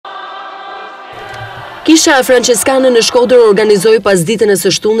Kisha franceskane në Shkodër organizoi pas ditën e së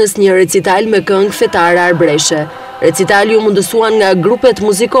shtunës një recital me këngë Fetare Arbereshe. Recitali u mundësuan nga grupet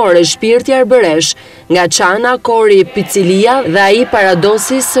muzikore Shpirti Arberesh, nga Çana, Kori, Picilia dhe ai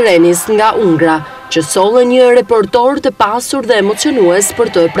Paradosis Renis nga Ungra, që sollën një repertor të pasur dhe emocionues për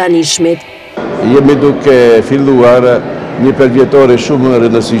të pranishmit. Jemi duke filluar një përvjetore shumë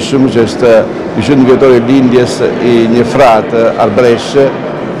rëndësishëm, që është 21 vjetore lindjes i një fratë Arbereshe,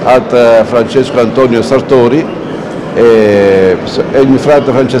 atë Francesco Antonio Sartori, e një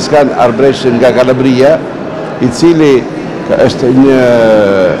fratë franceskan Arbereshe nga Calabria, i cili është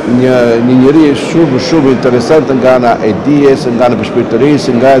një njeri shumë interesant nga ana e dijes, nga ana e përshpirtërisë,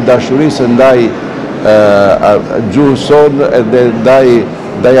 nga dashurisë ndaj gjuhës sonë dhe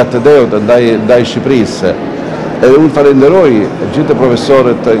ndaj atë deut, ndaj Shqipërisë. Edhe unë falenderoj gjithë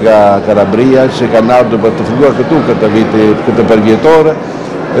profesorët nga Calabria që kanë ardhur për të filluar këtu këtë përvjetore.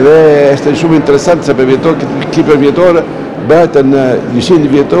 Dhe është shumë interesant se këtë përvjetore bëhet në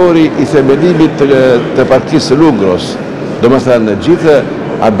 100 vjetori i themelimit të parkisë së Lungros. Do më thënë gjithë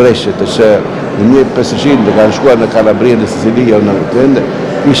Arbereshet që në 1500 kanë shkuar në Calabria, në Sicilia, në vende,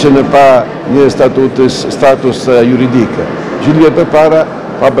 ishte në pa një status juridik. Gjithë vjetë përpara,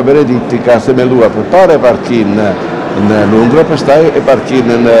 Papa Benedikti ka themeluar përpara e parkin në Lungro, pastaj e parkin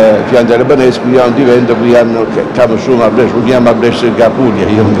në Fiandja Albanese, ku janë dy vende ku janë ka më shumë Arberesh, unë jam Arberesh nga Puglia,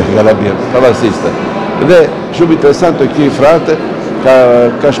 jo nga Calabria, pavarësisht. Dhe shumë interesant të këtij frate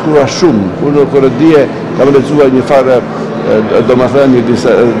ka shkruar shumë. Unë kur dije kam lexuar një farë, domethënë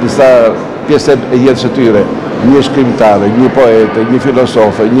disa pjesë e jetës së tyre, një shkrimtare, një poete, një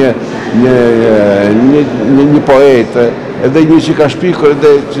filosofe, një poete, edhe një që ka shpikur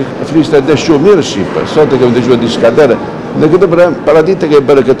edhe që fliste edhe shumë mirë Shqipë. Sot e kemi dëgjuar diçka tjetër. Në këtë paradite kemi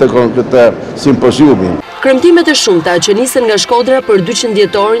bërë këtë simpoziumin. Kremtimet e shumta që nisën nga Shkodra për 200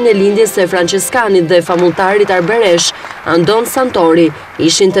 vjetorin e lindjes së franceskanit dhe famultarit Arberesh, Andon Santori,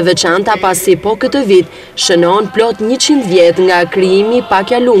 ishin të veçanta pasi po këtë vit shënohen plot 100 vjet nga krijimi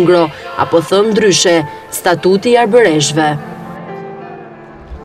Pakja Lungro, apo thënë ndryshe, Statuti i Arbereshve.